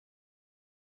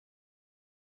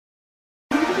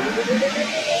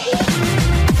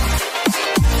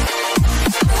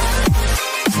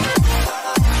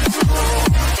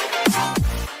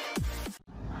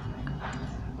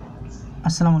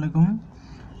আসসালামু আলাইকুম,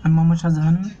 আমি মোহাম্মদ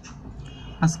শাহজাহান।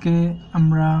 আজকে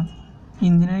আমরা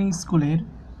ইঞ্জিনিয়ারিং স্কুলের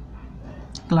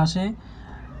ক্লাসে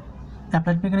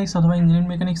অ্যাপ্লাইড মেকানিক্স অথবা ইঞ্জিনিয়ারিং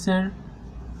মেকানিক্সের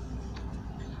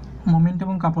মোমেন্ট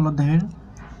এবং কাপল অধ্যায়ের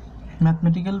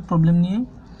ম্যাথমেটিক্যাল প্রবলেম নিয়ে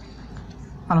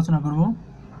আলোচনা করব।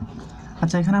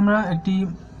 আচ্ছা, এখানে আমরা একটি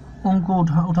অঙ্ক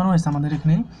উঠানো হয়েছে আমাদের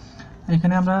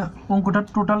এখানে আমরা অঙ্কটার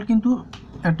টোটাল কিন্তু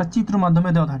একটা চিত্র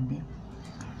মাধ্যমে দেওয়া থাকবে।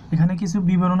 এখানে কিছু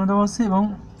বিবরণও দেওয়া আছে এবং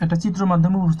একটা চিত্র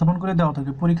মাধ্যমে উপস্থাপন করে দেওয়া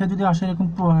থাকবে। পরীক্ষা যদি আসে এরকম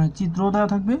চিত্রও দেওয়া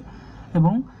থাকবে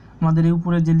এবং আমাদের এই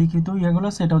উপরে যে লিখিত ইয়েগুলো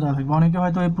সেটাও দেওয়া থাকবে। অনেকে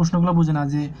হয়তো এই প্রশ্নগুলো বোঝে না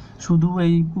যে শুধু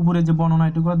এই উপরে যে বর্ণনা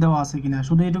এটুকু দেওয়া আছে কিনা।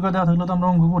 শুধু এইটুকু দেওয়া থাকলে তো আমরা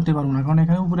অঙ্ক করতে পারবো না, কারণ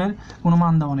এখানে উপরের কোনো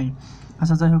মান দেওয়া নেই।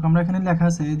 আচ্ছা, যাই হোক, আমরা এখানে লেখা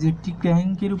আছে যে একটি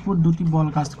ক্র্যাঙ্কের উপর দুটি বল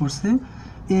কাজ করছে,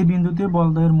 এ বিন্দুতে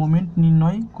বলদ্বয়ের মোমেন্ট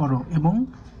নির্ণয় করো এবং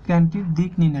ক্র্যাঙ্কটির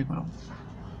দিক নির্ণয় করো।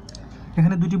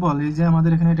 এখানে দুটি বল, এই যে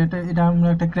আমাদের এখানে এটা আমরা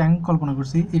একটা ক্র্যাঙ্ক কল্পনা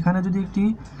করছি। এখানে যদি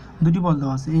দুটি বল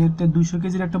দেওয়া আছে, এই একটা 200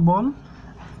 কেজির একটা বল,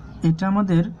 এটা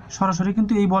আমাদের সরাসরি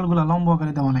কিন্তু এই বলগুলো লম্ব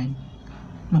আকারে দেওয়া নাই,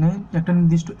 মানে একটা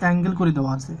নির্দিষ্ট অ্যাঙ্গেল করে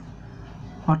দেওয়া আছে।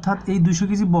 অর্থাৎ এই 200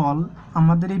 কেজি বল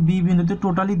আমাদের এই বি বিন্দুতে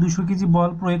টোটালি 200 কেজি বল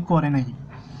প্রয়োগ করে নাই।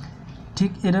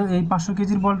 ঠিক এই 500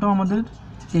 কেজির বলটাও আমাদের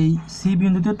এই সি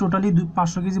বিন্দুতে টোটালি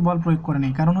 500 কেজি বল প্রয়োগ করে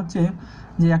নেই। কারণ হচ্ছে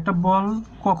যে একটা বল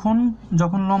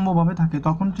যখন লম্বভাবে থাকে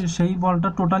তখন সেই বলটা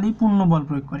টোটালি পূর্ণ বল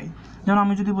প্রয়োগ করে। যেমন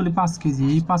আমি যদি বলি 5 কেজি,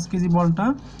 এই 5 কেজি বলটা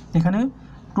এখানে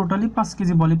টোটালি 5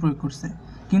 কেজি বলই প্রয়োগ করছে।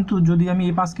 কিন্তু যদি আমি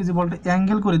এই 5 কেজি বলটা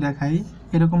অ্যাঙ্গেল করে দেখাই,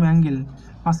 এরকম অ্যাঙ্গেল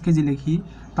 5 কেজি লিখি,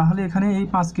 তাহলে এখানে এই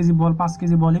 5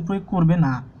 কেজি বলই প্রয়োগ করবে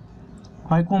না,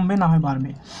 হয় কমবে না হয়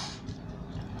বাড়বে।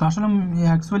 তো আসলে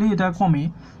অ্যাকচুয়ালি এটা কমে।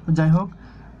 তো যাই হোক,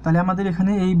 তাহলে আমাদের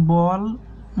এখানে এই বল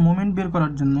মোমেন্ট বের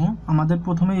করার জন্য আমাদের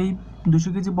প্রথমে এই 200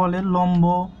 কেজি বলের লম্ব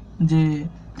যে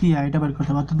ক্রিয়া এটা বের করতে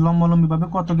হবে, অর্থাৎ লম্বালম্বিভাবে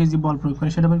কত কেজি বল প্রয়োগ করে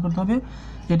সেটা বের করতে হবে।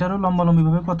 এটারও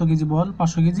লম্বালম্বিভাবে কত কেজি বল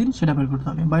 500 কেজির সেটা বের করতে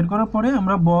হবে। বের করার পরে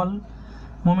আমরা বল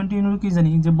মোমেন্ট ইউনিট কি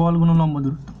জানি, যে বল গুণ লম্ব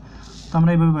দূরত্ব। তো আমরা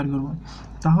এইভাবে বের করব।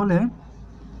 তাহলে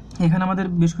এখানে আমাদের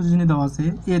বেশ কিছু জিনিস দেওয়া আছে।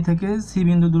 এ থেকে সি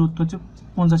বিন্দু দূরত্ব হচ্ছে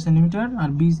 50 সেন্টিমিটার আর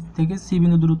বি থেকে সি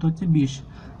বিন্দু দূরত্ব হচ্ছে 20।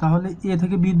 তাহলে এ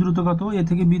থেকে বি দূরত্ব কত? এ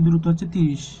থেকে বি দূরত্ব হচ্ছে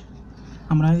 30।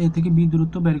 আমরা এ থেকে বি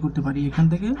দূরত্ব বের করতে পারি, এখান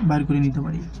থেকে বের করে নিতে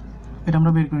পারি। এটা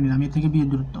আমরা বের করে নিলাম, এ থেকে বি এর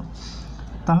দূরত্ব।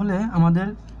 তাহলে আমাদের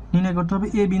নির্ণয় করতে হবে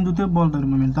এ বিন্দুতে বলদ্বয়ের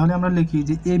মোমেন্ট। তাহলে আমরা লিখি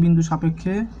যে এ বিন্দু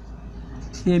সাপেক্ষে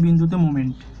এ বিন্দুতে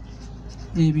মোমেন্ট,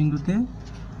 এ বিন্দুতে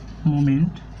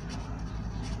মোমেন্ট,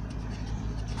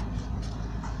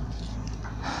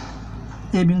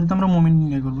 এই বিন্দুতে আমরা মোমেন্ট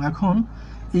নির্ণয় করব। এখন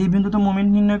এই বিন্দুতে মোমেন্ট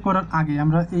নির্ণয় করার আগে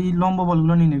আমরা এই লম্ব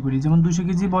বলগুলো নির্ণয় করি। যেমন 200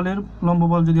 কেজি বলের লম্ব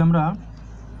বল যদি আমরা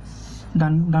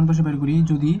ডান পাশে বের করি,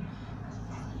 যদি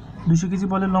 200 কেজি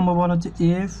বলের লম্ব বল হচ্ছে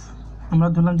এফ, আমরা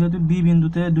ধরলাম যেহেতু বি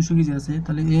বিন্দুতে 200 কেজি আছে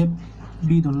তাহলে এফ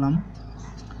বি ধরলাম।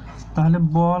 তাহলে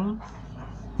বল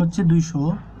হচ্ছে 200,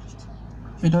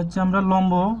 এটা হচ্ছে আমরা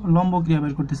লম্ব ক্রিয়া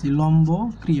বের করতেছি, লম্ব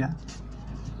ক্রিয়া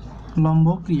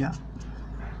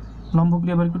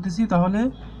বের করতেছি। তাহলে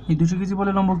এই 200 কেজি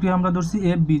বলে লম্ব ক্রিয়া আমরা ধরছি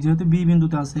এফ বি, যেহেতু বি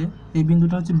বিন্দুতে আছে, এই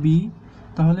বিন্দুটা হচ্ছে বি,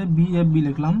 তাহলে বি এফ বি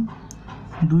লিখলাম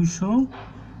 200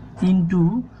 ইন্টু,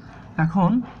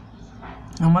 এখন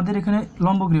আমাদের এখানে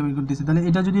লম্ব ক্রিয়া বের করতেছি। তাহলে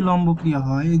এটা যদি লম্ব ক্রিয়া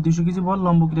হয়, এই 200 কেজি বল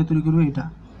লম্ব ক্রিয়া তৈরি করবে এটা।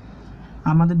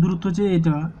 আমাদের দূরত্ব হচ্ছে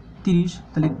এটা 30,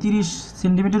 তাহলে 30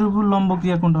 সেন্টিমিটারের উপর লম্ব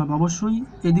ক্রিয়া কোনটা হবে? অবশ্যই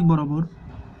এদিক বরাবর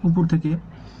উপর থেকে।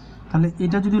 তাহলে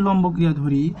এটা যদি লম্ব ক্রিয়া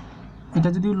ধরি,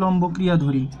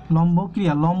 লম্ব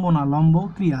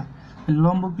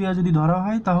ক্রিয়া যদি ধরা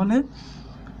হয় তাহলে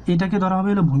এটাকে ধরা হবে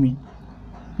হলো ভূমি।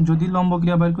 যদি লম্ব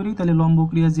ক্রিয়া বের করি তাহলে লম্ব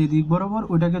ক্রিয়া যে দিক বরাবর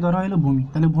ওইটাকে ধরা হলো ভূমি।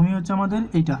 তাহলে ভূমি হচ্ছে আমাদের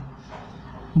এইটা,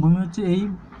 ভূমি হচ্ছে এই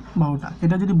বাহুটা।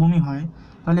 এটা যদি ভূমি হয়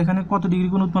তাহলে এখানে কত ডিগ্রি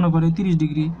কোণ উৎপন্ন করে? 30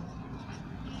 ডিগ্রি।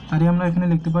 তাহলে আমরা এখানে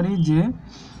লিখতে পারি যে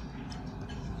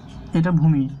এটা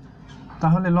ভূমি।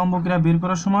 তাহলে লম্ব ক্রিয়া বের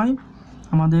করার সময়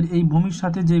আমাদের এই ভূমির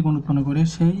সাথে যে কোণ উৎপন্ন করে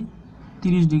সেই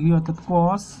 30 ডিগ্রি, অর্থাৎ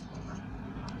cos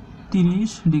 30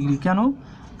 ডিগ্রি। কেন?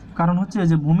 কারণ হচ্ছে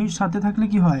যে ভূমির সাথে থাকলে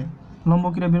কি হয়, লম্ব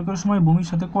ক্রিয়া বের করার সময় ভূমির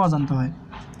সাথে cos আনতে হয়।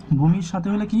 ভূমির সাথে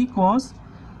হলে কি cos,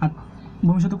 আর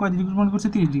ভূমির সাথে কয় ডিগ্রি উৎপন্ন করছে?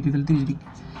 30 ডিগ্রি। তাহলে 30 ডিগ্রি।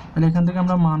 তাহলে এখান থেকে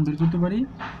আমরা মান বের করতে পারি।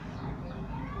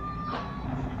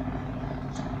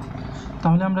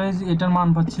 তাহলে আমরা এটার মান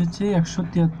পাচ্ছি হচ্ছে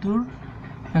 173.2,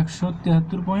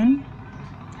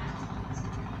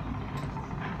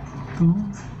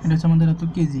 এটা হচ্ছে আমাদের এত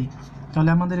কেজি। তাহলে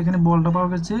আমাদের এখানে বলটা পাওয়া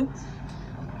গেছে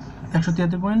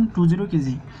 173.20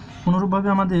 কেজি। অনুরূপভাবে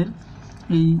আমাদের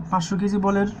এই 500 কেজি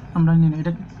বলের আমরা নিই,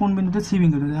 এটা কোন বিন্দুতে? সি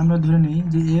বিন্দুতে। আমরা ধরে নিই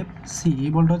যে এফ সি,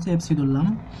 এই বলটা হচ্ছে এফ সি ধরলাম।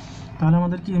 তাহলে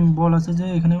আমাদের কি বল আছে যে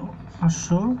এখানে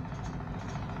 500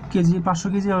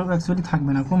 কেজি অ্যাকচুয়ালি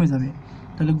থাকবে না, কমে যাবে।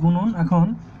 তাহলে গুণন, এখন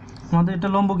আমাদের এটা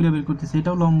লম্ব ক্রিয়া বের করতেছে,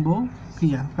 এটাও লম্ব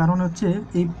ক্রিয়া, কারণ হচ্ছে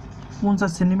এই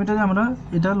 50 সেন্টিমিটারে আমরা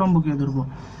এটা লম্ব ক্রিয়া ধরবো।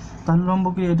 তাহলে লম্ব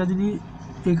ক্রিয়া এটা যদি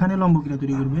এখানে লম্ব ক্রিয়া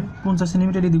তৈরি করবে 50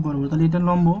 সেন্টিমিটার এদিক বরাবর, তাহলে এটা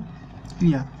লম্ব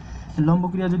ক্রিয়া। লম্ব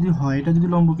ক্রিয়া যদি হয়, এটা যদি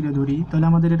লম্ব ক্রিয়া ধরি, তাহলে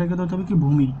আমাদের এটাকে ধরতে হবে কি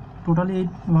ভূমি, টোটালি এই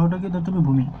বাহুটাকে ধরতে হবে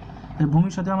ভূমি।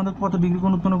 ভূমির সাথে আমাদের কত ডিগ্রি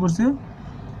কোণ উৎপন্ন করছে,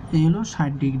 এই হলো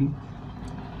 60 ডিগ্রি।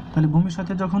 তাহলে ভূমির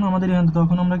সাথে যখন আমাদের আনতে,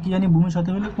 তখন আমরা কি জানি, ভূমির সাথে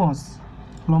হলে কস,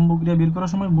 লম্ব ক্রিয়া বের করার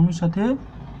সময় ভূমির সাথে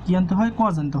কি আনতে হয়,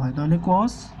 কস আনতে হয়। তাহলে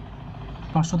কস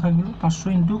 500 থাকবে, 500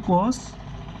 ইন্টু কস,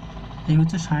 এই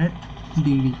হচ্ছে 60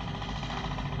 ডিগ্রি।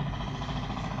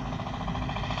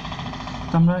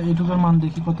 তো আমরা এইটুকুর মান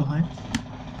দেখি কত হয়,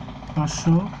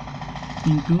 500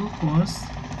 ইন্টু কস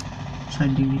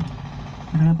 60 ডিগ্রি,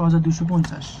 এখানে পাওয়া যায়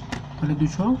 250, তাহলে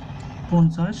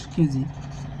 250 কেজি।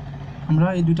 আমরা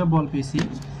এই দুইটা বল পেয়েছি।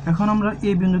 এখন আমরা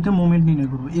এই বিন্দুতে মোমেন্ট নির্ণয়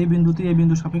করব। এই বিন্দুতে এই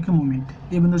বিন্দু সাপেক্ষে মোমেন্ট,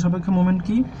 এই বিন্দু সাপেক্ষে মোমেন্ট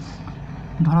কি,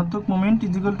 ধনাত্মক মোমেন্ট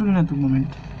ইজিক্যাল টু ঋণাত্মক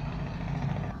মোমেন্ট।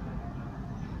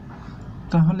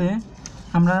 তাহলে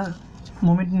আমরা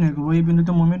মোমেন্ট নির্ণয় করব, এই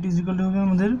বিন্দুতে মোমেন্ট ইজিক্যাল টু হবে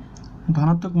আমাদের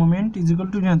ধনাত্মক মোমেন্ট ইজিক্যাল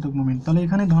টু ঋণাত্মক মোমেন্ট। তাহলে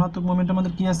এখানে ধনাত্মক মোমেন্ট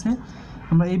আমাদের কি আছে,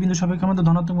 আমরা এই বিন্দু সাপেক্ষে আমাদের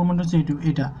ধনাত্মক মোমেন্ট হচ্ছে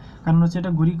এটা, কারণ হচ্ছে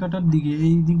এটা ঘড়ি কাটার দিকে,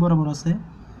 এই দিক বরাবর আছে,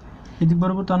 এই দিক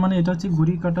বরাবর, তার মানে এটা হচ্ছে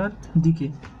ঘড়ি কাটার দিকে,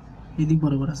 এই দিক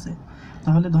বরাবর আছে।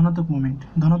 তাহলে ধনাত্মক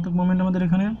মোমেন্ট আমাদের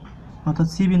এখানে, অর্থাৎ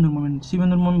সি বিন্দুর মোমেন্ট, সি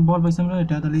বিন্দুর মোমেন্ট বল পাইছি আমরা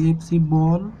এটা, তাহলে এফসি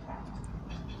বল,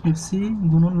 এফসি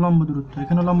গুণন লম্ব দূরত্ব,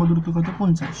 এখানে লম্ব দূরত্ব কত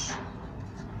 50,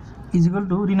 ইজিক্যাল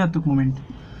টু ঋণাত্মক মোমেন্ট,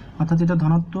 অর্থাৎ এটা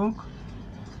ধনাত্মক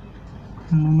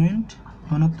মোমেন্ট,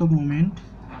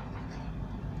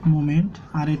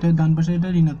 আর এটা ডান পাশে এটা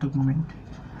ঋণাত্মক মোমেন্ট।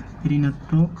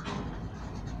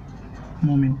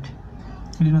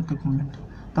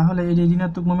 তাহলে এই যে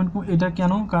ঋণাত্মক মোমেন্ট এটা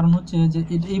কেন, কারণ হচ্ছে যে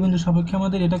এই বিন্দু সাপেক্ষে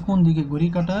আমাদের এটা কোন দিকে, ঘড়ি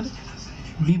কাটার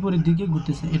বিপরীত দিকে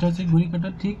ঘুরতেছে, এটা হচ্ছে ঘড়ি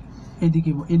কাটার ঠিক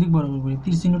এদিক বরাবর ঘুরে,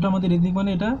 তীর চিহ্নটা আমাদের এদিক, মানে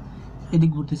এটা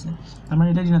এদিক ঘুরতেছে, তার মানে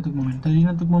এটা ঋণাত্মক মোমেন্ট। তাহলে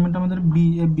ঋণাত্মক মোমেন্ট আমাদের বি,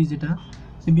 এফ বি, যেটা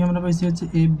এফ বি আমরা পাইছি হচ্ছে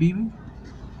এফ বি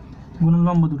গুণন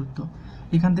লম্ব দূরত্ব,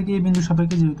 এখান থেকে এই বিন্দু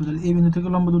সাপেক্ষে যেহেতু, তাহলে এই বিন্দু থেকে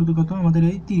লম্ব দূরত্ব কত আমাদের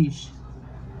এই 30,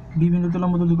 বি বিন্দুতে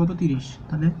লম্ব দূরত্ব কত 30,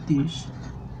 তাহলে 30।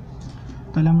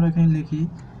 তাহলে আমরা এখানে লিখি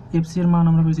এফসি এর মান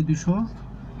আমরা পেয়েছি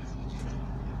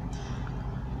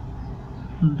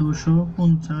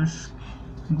 250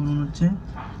 গুণন হচ্ছে,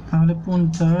 তাহলে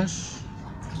 50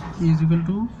 ইজিক্যাল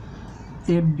টু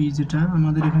এফ বি, যেটা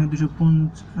আমাদের এখানে 250,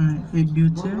 এফ বি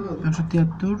হচ্ছে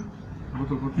 173,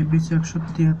 এফ বি হচ্ছে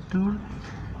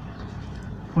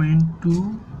 173.2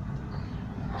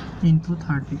 ইন্টু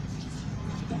 30।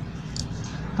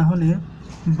 তাহলে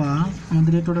বা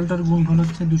আমাদের এই টোটালটার গুণফল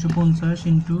হচ্ছে 250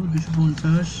 ইন্টু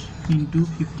 50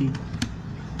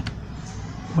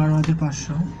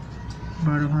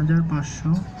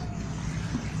 12,500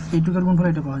 এইটুকার গুণফল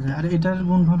এটা পাওয়া যায়। আর এটার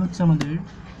গুণফল হচ্ছে আমাদের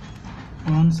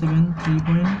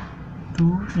 173.2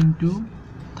 ইন্টু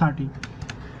 30,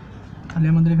 তাহলে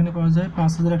আমাদের এখানে পাওয়া যায়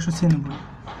 5196।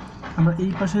 আমরা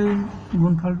এই পাশে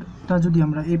গুণফলটা যদি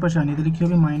আমরা এই পাশে আনি, তাহলে কী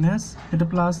হবে, মাইনাস, এটা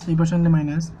প্লাস, এই পাশে আনলে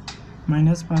মাইনাস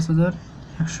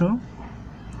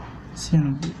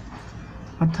 5196।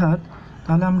 অর্থাৎ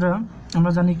তাহলে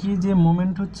আমরা জানি কি, যে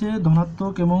মোমেন্ট হচ্ছে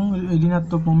ধনাত্মক এবং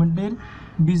ঋণাত্মক মোমেন্টের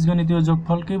বীজগণিতীয়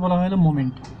যোগফলকে বলা হয়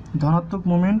মোমেন্ট। ধনাত্মক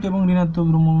মোমেন্ট এবং ঋণাত্মক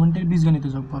মোমেন্টের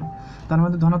বীজগণিতীয় যোগফল, তার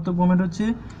মধ্যে ধনাত্মক মোমেন্ট হচ্ছে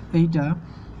এইটা,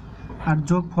 আর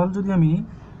যোগফল যদি আমি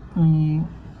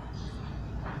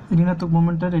ঋণাত্মক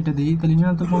মোমেন্টের এটা দিই, তাহলে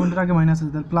ঋণাত্মক মোমেন্টের আগে মাইনাস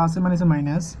আছে, তাহলে প্লাসে মাইনাসে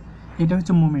মাইনাস, এটা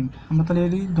হচ্ছে মোমেন্ট। আমরা তাহলে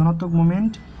এই ধনাত্মক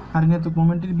মোমেন্ট আর ঋণাত্মক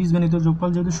মোমেন্টের বীজগণিতীয় যোগফল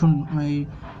যেহেতু শূন্য, এই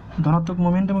ধনাত্মক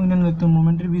মোমেন্ট এবং ঋণাত্মক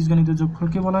মোমেন্টের বীজগণিতীয়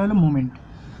যোগফলকে বলা হলো মোমেন্ট।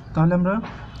 তাহলে আমরা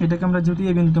এটাকে আমরা যেহেতু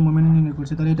এ বিন্দুতে মোমেন্ট নির্ণয়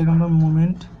করছি, তাহলে এটাকে আমরা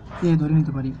মোমেন্ট এ ধরে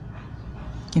নিতে পারি,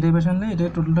 এটাই পাশে আনলে এটা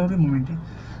টোটালটা হবে মোমেন্টে।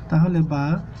 তাহলে বা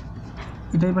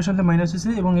এটাই পাশে আনলে মাইনাস হয়েছে,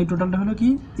 এবং এই টোটালটা হলো কি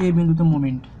এ বিন্দুতে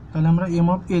মোমেন্ট, তাহলে আমরা এম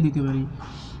অফ এ দিতে পারি।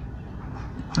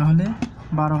 তাহলে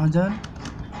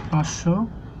 12,500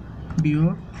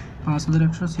 বিয়োগ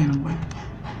 5,196,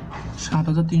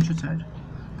 7,304,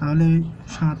 তাহলে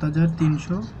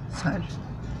 7,304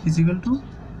 ইজিক্যাল টু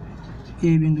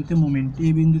এ বিন্দুতে মোমেন্ট। এ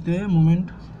বিন্দুতে মোমেন্ট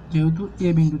যেহেতু এ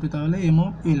বিন্দুতে, তাহলে এম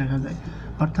অফ এ লেখা যায়,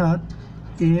 অর্থাৎ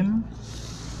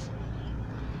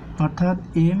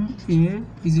এম এ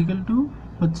ইজিক্যাল টু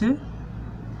হচ্ছে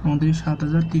আমাদের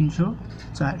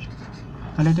 7,304।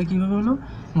 তাহলে এটা কীভাবে হলো,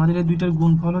 আমাদের এই দুইটার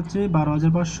গুণফল হচ্ছে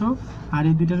 12,500, আর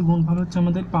এই দুইটার গুণফল হচ্ছে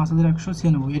আমাদের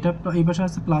 5,196। এটা এই পাশে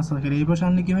আছে প্লাস আকারে, এই পাশে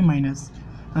আনলে কী হয় মাইনাস,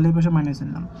 তাহলে এই পাশে মাইনাস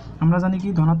আনলাম। আমরা জানি কি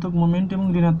ধনাত্মক মোমেন্ট এবং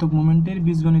ঋণাত্মক মোমেন্টের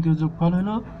বীজগণিতীয় যোগফল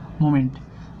হলো মোমেন্ট।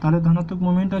 তাহলে ধনাত্মক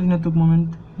মোমেন্ট আর ঋণাত্মক মোমেন্ট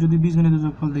যদি বীজগণিতীয়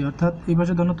যোগফল দিই, অর্থাৎ এই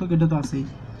পাশে ধনাত্মক, এটা তো আছেই,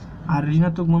 আর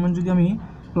ঋণাত্মক মোমেন্ট যদি আমি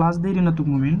প্লাস দিই ঋণাত্মক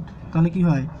মোমেন্ট, তাহলে কি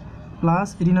হয়, প্লাস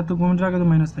ঋণাত্মক মোমেন্টের আগে তো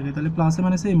মাইনাস থাকে, তাহলে প্লাসে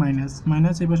মাইনাসে এই মাইনাস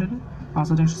মাইনাস এই পাশে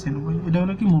 5,196। এটা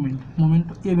হলো কি মোমেন্ট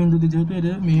এ বিন্দুতে, যেহেতু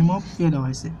এটা এম অফ এ দেওয়া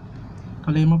হয়েছে,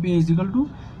 তাহলে M of A is equal two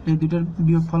এই দুইটার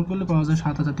বিয়োগ ফল করলে পাওয়া যায়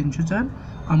 7,304।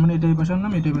 আর মানে এটাই পাশে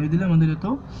আনলাম, এটাই বাড়িয়ে দিলে আমাদের এত।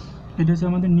 এটা হচ্ছে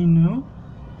আমাদের নির্ণয়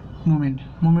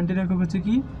মোমেন্টের একক হচ্ছে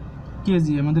কি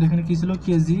কেজি। আমাদের এখানে কী ছিল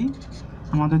কেজি,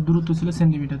 আমাদের দূরত্ব ছিল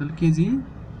সেন্টিমিটার, তাহলে কেজি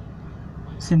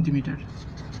সেন্টিমিটার।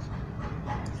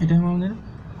 এটাই আমাদের।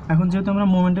 এখন যেহেতু আমরা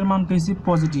মোমেন্টের মান পেয়েছি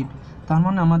পজিটিভ, তার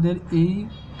মানে আমাদের এই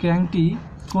ক্র্যাঙ্কটি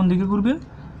কোন দিকে ঘুরবে,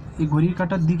 এই ঘড়ির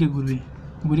কাঁটার দিকে ঘুরবে,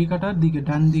 ঘড়ি কাঁটার দিকে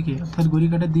ডান দিকে, অর্থাৎ ঘড়ি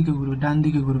কাঁটার দিকে ঘুরবে, ডান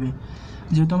দিকে ঘুরবে,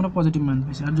 যেহেতু আমরা পজিটিভ মান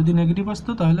পেয়েছি। আর যদি নেগেটিভ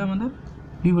আসতো তাহলে আমাদের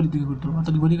বিপরীত দিকে ঘুরতো,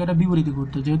 অর্থাৎ ঘড়ি কাঁটা বিপরীত দিকে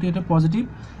ঘুরতো। যেহেতু এটা পজিটিভ,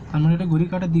 তার মানে এটা ঘড়ি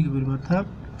কাঁটার দিকে ঘুরবে,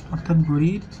 অর্থাৎ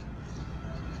ঘড়ির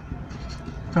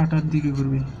কাঁটার দিকে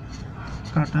ঘুরবে,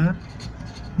 কাঁটার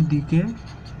দিকে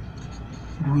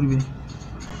ঘুরবে।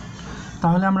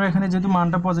 তাহলে আমরা এখানে যেহেতু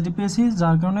মানটা পজিটিভ পেয়েছি,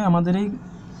 যার কারণে আমাদের এই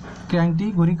ক্র্যাঙ্কটি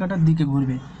ঘড়ি কাঁটার দিকে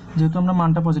ঘুরবে, যেহেতু আমরা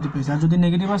মানটা পজিটিভ পেয়েছি। আর যদি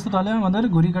নেগেটিভ আসতো তাহলে আমাদের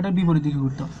ঘড়ি কাঁটার বিপরীত দিকে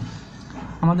ঘুরতো।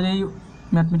 আমাদের এই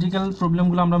ম্যাথমেটিক্যাল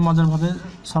প্রবলেমগুলো আমরা মজারভাবে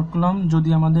সলভ করলাম। যদি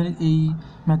আমাদের এই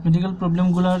ম্যাথমেটিক্যাল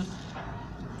প্রবলেমগুলোর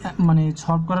মানে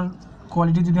সলভ করার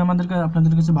কোয়ালিটি যদি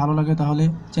আপনাদের কাছে ভালো লাগে, তাহলে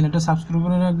চ্যানেলটা সাবস্ক্রাইব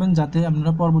করে রাখবেন, যাতে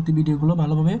আপনারা পরবর্তী ভিডিওগুলো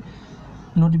ভালোভাবে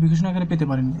নোটিফিকেশন আকারে পেতে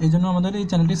পারেন। এই জন্য আমাদের এই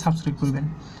চ্যানেলটি সাবস্ক্রাইব করবেন।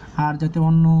 আর যাতে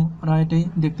অন্যরা এটাই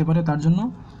দেখতে পারে, তার জন্য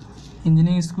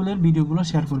ইঞ্জিনিয়ারিং স্কুলের ভিডিওগুলো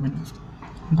শেয়ার করবেন।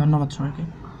 ধন্যবাদ সবাইকে।